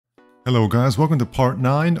Hello guys, welcome to part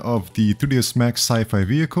 9 of the 3ds Max Sci-Fi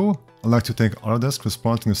vehicle. I'd like to thank Autodesk for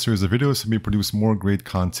sponsoring a series of videos to me produce more great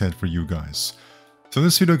content for you guys. So in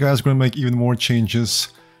this video guys, we're going to make even more changes.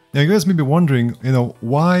 Now you guys may be wondering,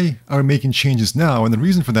 why are we making changes now? And the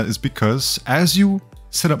reason for that is because as you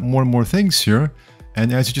set up more and more things here,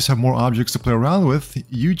 and as you just have more objects to play around with,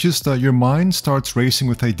 you just, your mind starts racing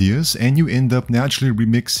with ideas and you end up naturally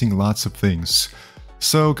remixing lots of things.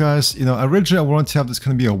 So guys, originally I wanted to have this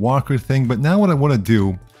kind of be a walker thing, but now what I want to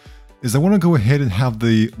do is I want to go ahead and have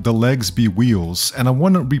the legs be wheels, and I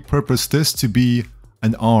want to repurpose this to be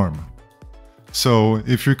an arm. So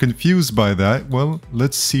if you're confused by that, well,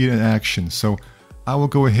 let's see it in action. So I will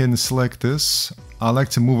go ahead and select this. I like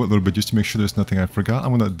to move it a little bit just to make sure there's nothing I forgot.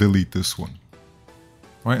 I'm going to delete this one.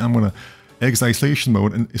 All right, I'm going to exit isolation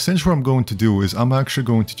mode, and essentially what I'm going to do is I'm actually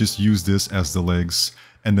going to just use this as the legs,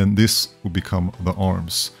 and then this will become the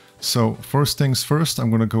arms. So first things first,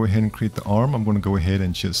 I'm going to go ahead and create the arm. I'm going to go ahead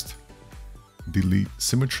and just delete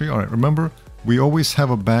symmetry. All right, remember, we always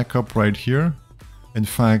have a backup right here. In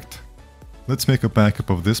fact, let's make a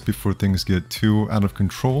backup of this before things get too out of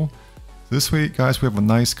control. This way, guys, we have a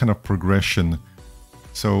nice kind of progression.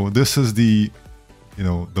 So this is the,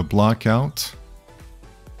 the block out.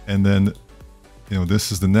 And then,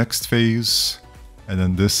 this is the next phase. And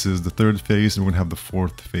then this is the third phase, and we're going to have the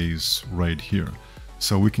fourth phase right here.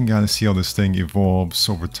 So we can kind of see how this thing evolves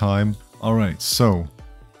over time. All right, so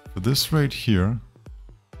for this right here,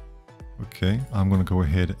 okay, I'm going to go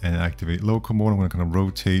ahead and activate local mode. I'm going to kind of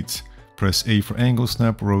rotate, press A for angle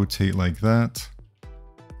snap, rotate like that.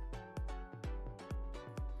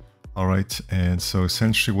 All right, and so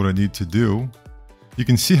essentially what I need to do, you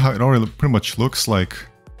can see how it already pretty much looks like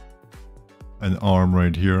an arm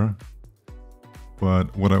right here.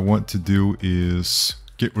 But what I want to do is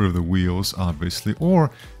get rid of the wheels, obviously,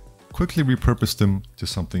 or quickly repurpose them to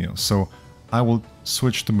something else. So I will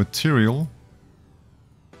switch the material,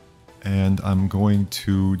 and I'm going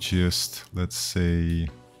to just, let's say,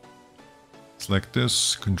 select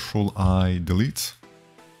this, Control I, delete,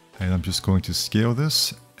 and I'm just going to scale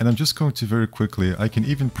this, and I'm just going to very quickly, I can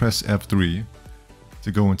even press F3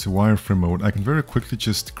 to go into wireframe mode. I can very quickly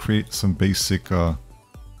just create some basic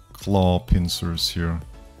claw pincers here.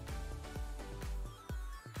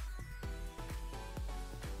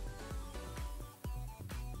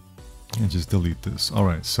 And just delete this.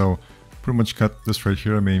 Alright, so pretty much got this right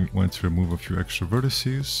here. I may want to remove a few extra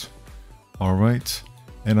vertices. Alright,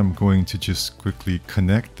 and I'm going to just quickly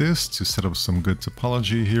connect this to set up some good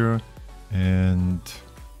topology here. And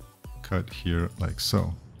cut here like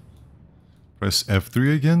so. Press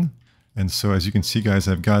F3 again. And so as you can see guys,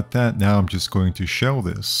 I've got that. Now I'm just going to shell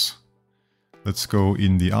this. Let's go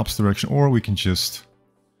in the opposite direction, or we can just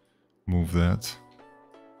move that.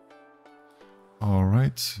 All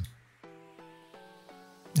right.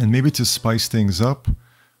 And maybe to spice things up,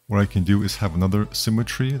 what I can do is have another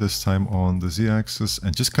symmetry, this time on the Z-axis,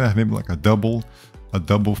 and just kind of maybe like a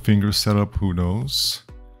double finger setup, who knows.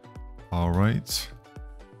 All right.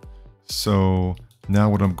 So now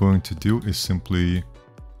what I'm going to do is simply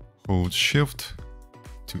hold Shift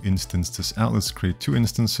to instance this out. Let's create two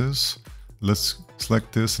instances. Let's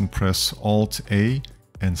select this and press Alt-A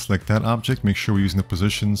and select that object. Make sure we're using the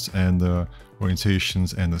positions and the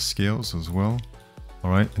orientations and the scales as well.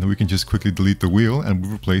 All right, and then we can just quickly delete the wheel and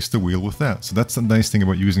replace the wheel with that. So that's the nice thing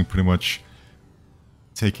about using pretty much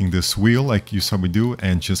taking this wheel like you saw me do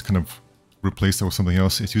and just kind of replace it with something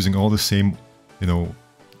else. It's using all the same,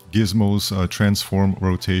 gizmos, transform,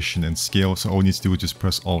 rotation, and scale. So all we need to do is just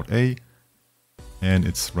press Alt-A, and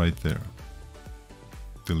it's right there.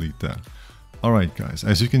 Delete that. All right, guys,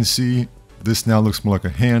 as you can see, this now looks more like a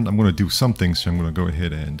hand. I'm going to do something, so I'm going to go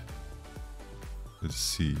ahead and let's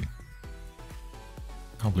see.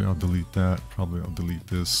 Probably I'll delete that. Probably I'll delete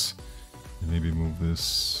this, and maybe move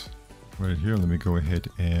this right here. Let me go ahead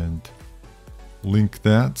and link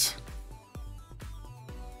that.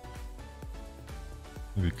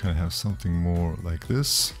 Maybe kind of have something more like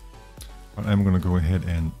this. But I'm going to go ahead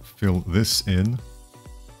and fill this in.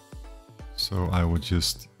 So I would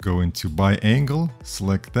just go into by angle,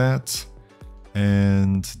 select that,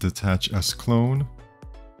 and detach as clone.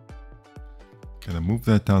 Kind of move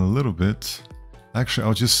that down a little bit. Actually,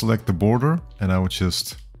 I'll just select the border, and I will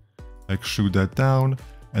just extrude that down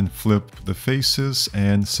and flip the faces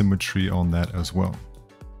and symmetry on that as well.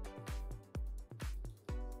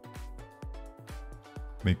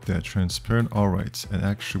 Make that transparent. All right, and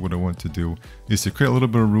actually what I want to do is to create a little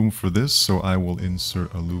bit of room for this, so I will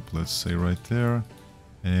insert a loop, let's say right there,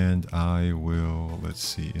 and I will, let's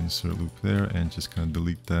see, insert loop there and just kind of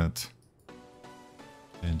delete that.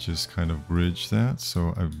 and just kind of bridge that.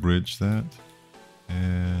 So I've bridged that,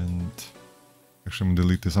 and actually I'm gonna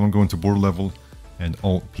delete this. I'm gonna go into border level and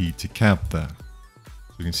Alt-P to cap that.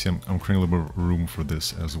 So you can see I'm creating a little bit of room for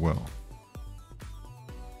this as well.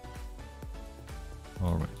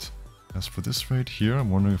 All right. As for this right here, I'm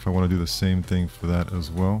wondering if I want to do the same thing for that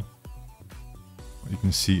as well. You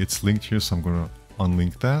can see it's linked here, so I'm going to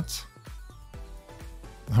unlink that.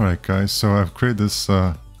 All right, guys. So I've created this.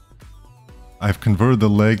 I've converted the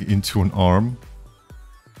leg into an arm,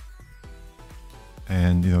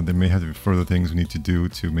 and you know there may have to be further things we need to do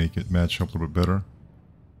to make it match up a little bit better.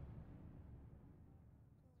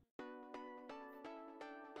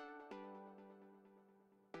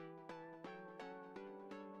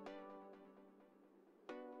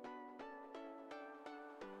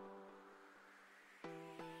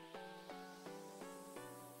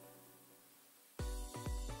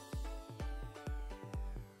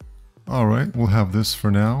 Alright, we'll have this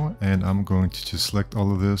for now, and I'm going to just select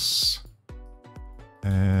all of this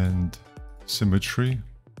and symmetry.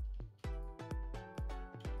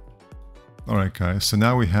 Alright guys, so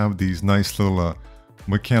now we have these nice little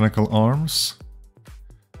mechanical arms.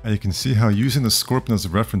 And you can see how using the scorpion as a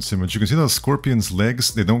reference image, you can see the scorpion's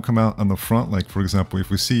legs, they don't come out on the front. Like for example, if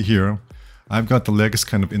we see here, I've got the legs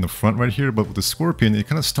kind of in the front right here, but with the scorpion, it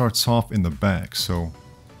kind of starts off in the back, so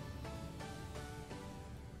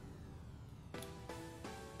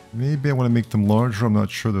maybe I want to make them larger. I'm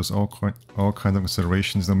not sure. There's all kinds of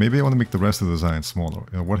considerations. Now maybe I want to make the rest of the design smaller.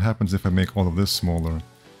 You know, what happens if I make all of this smaller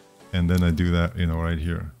and then I do that, you know, right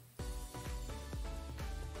here?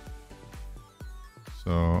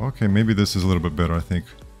 So, okay, maybe this is a little bit better. I think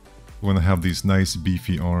we want to have these nice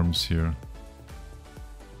beefy arms here.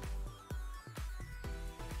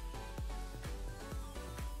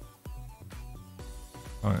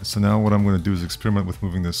 Alright, so now what I'm going to do is experiment with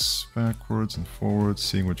moving this backwards and forwards,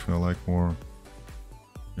 seeing which one I like more.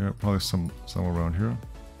 Yeah, probably some around here.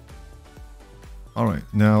 Alright,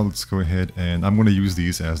 now let's go ahead and I'm going to use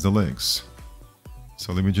these as the legs.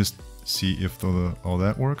 So let me just see if all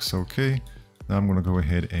that works. Okay, now I'm going to go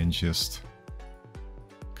ahead and just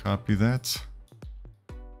copy that.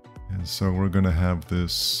 And so we're going to have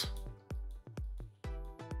this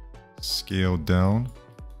scaled down.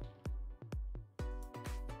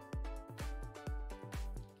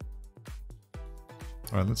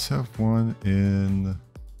 All right, let's have one in,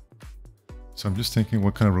 so I'm just thinking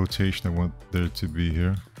what kind of rotation I want there to be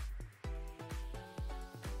here.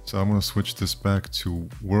 So I'm going to switch this back to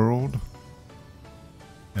world,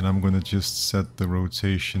 and I'm going to just set the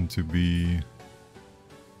rotation to be,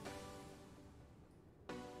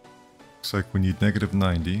 looks like we need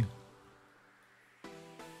 -90.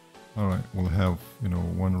 All right, we'll have, you know,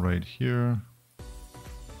 one right here.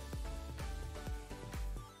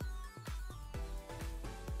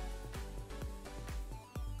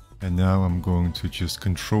 And now I'm going to just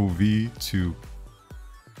Control V to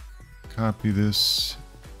copy this.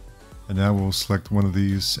 And now we'll select one of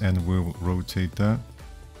these and we'll rotate that.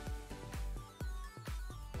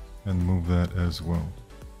 And move that as well.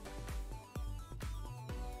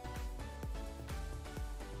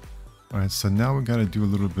 Alright, so now we gotta do a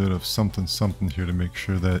little bit of something here to make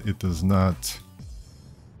sure that it does not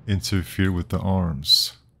interfere with the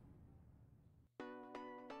arms.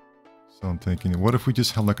 So I'm thinking, what if we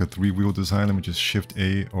just have like a 3-wheel design? Let me just Shift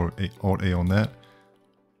A or Alt A on that.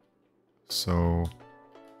 So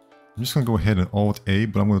I'm just gonna go ahead and Alt A,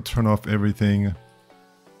 but I'm gonna turn off everything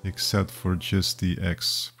except for just the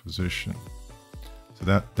X position. So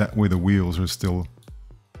that way the wheels are still,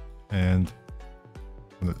 and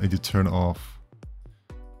I did turn off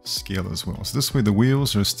scale as well. So this way the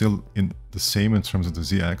wheels are still in the same in terms of the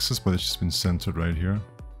Z axis, but it's just been centered right here.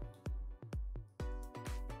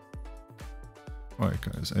 Alright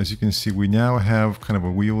guys, as you can see, we now have kind of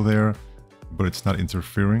a wheel there, but it's not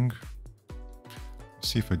interfering. Let's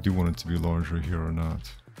see if I do want it to be larger here or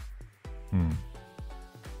not.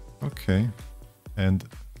 Okay, and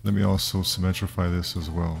let me also symmetrify this as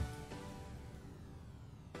well.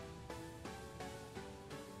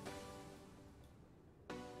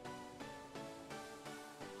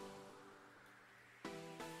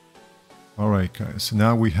 Alright guys, so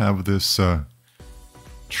now we have this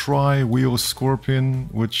tri-wheel scorpion,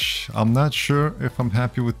 which I'm not sure if I'm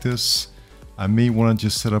happy with this. I may want to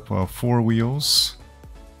just set up 4 wheels.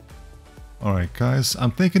 Alright guys, I'm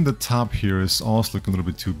thinking the top here is also looking a little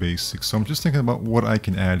bit too basic, so I'm just thinking about what I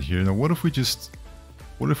can add here. Now what if we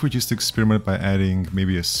just experiment by adding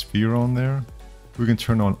maybe a sphere on there? We can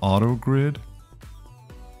turn on auto grid.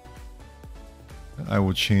 I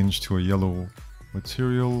will change to a yellow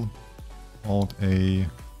material, Alt A,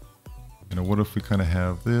 You know, what if we kind of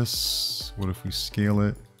have this? What if we scale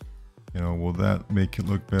it? You know, will that make it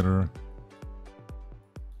look better?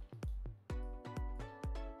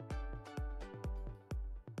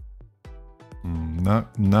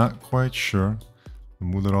 Not quite sure.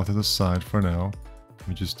 We'll move it off to the side for now. Let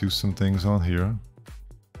me just do some things on here.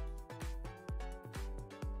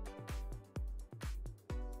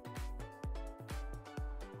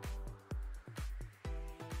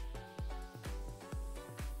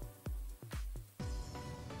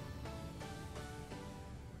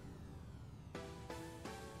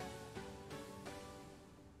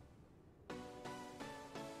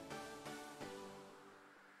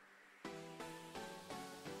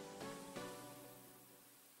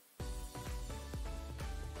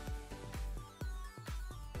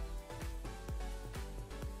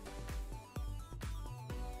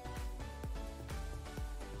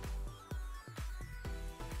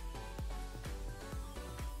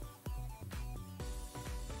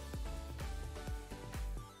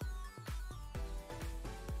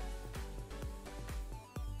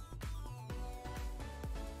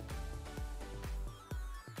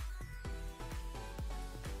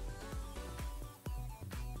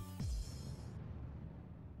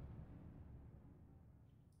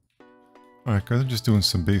 Alright guys, I'm just doing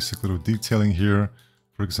some basic little detailing here.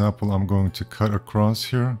 For example, I'm going to cut across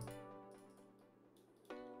here.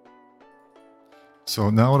 So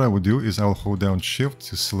now what I would do is I'll hold down Shift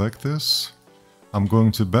to select this. I'm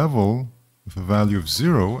going to bevel with a value of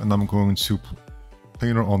 0 and I'm going to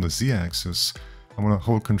planar on the Z-axis. I'm going to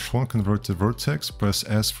hold Control and convert to vertex, press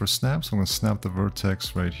S for snap. So I'm going to snap the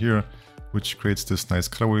vertex right here, which creates this nice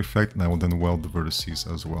cutaway effect, and I will then weld the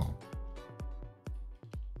vertices as well.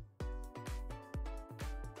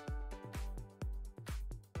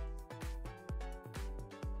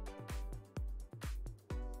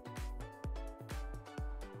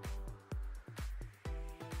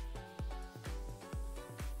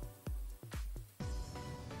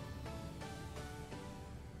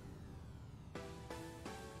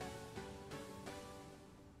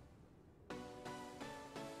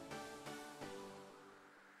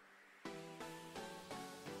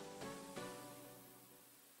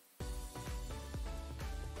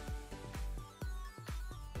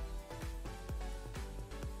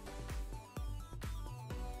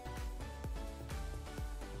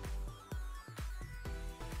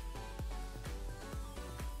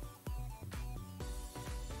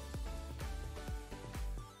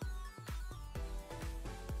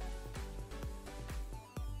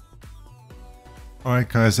 Alright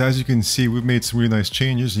guys, as you can see, we've made some really nice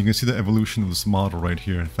changes. You can see the evolution of this model right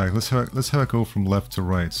here. In fact, let's have it go from left to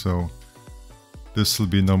right. So this will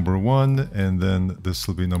be number 1, and then this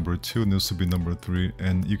will be number 2, and this will be number 3.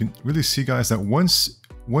 And you can really see, guys, that once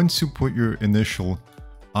you put your initial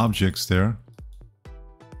objects there,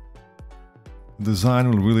 the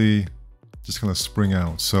design will really just kind of spring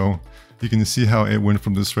out. So you can see how it went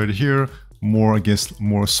from this right here, more, I guess,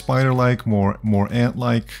 more spider-like, more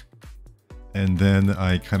ant-like. And then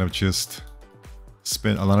I kind of just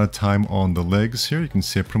spent a lot of time on the legs here. You can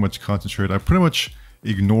see I pretty much concentrated. I pretty much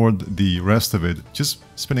ignored the rest of it, just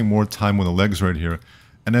spending more time on the legs right here.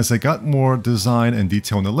 And as I got more design and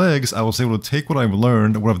detail on the legs, I was able to take what I've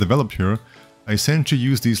learned, what I've developed here. I essentially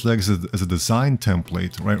used these legs as a design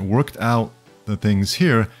template, right? Worked out the things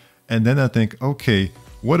here. And then I think, okay,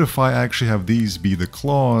 what if I actually have these be the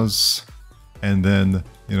claws? And then,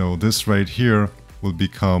 you know, this right here will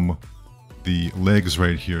become the legs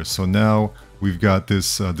right here. So now we've got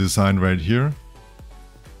this design right here.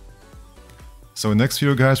 So in the next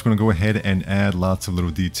video, guys, we're going to go ahead and add lots of little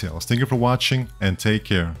details. Thank you for watching and take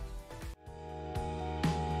care.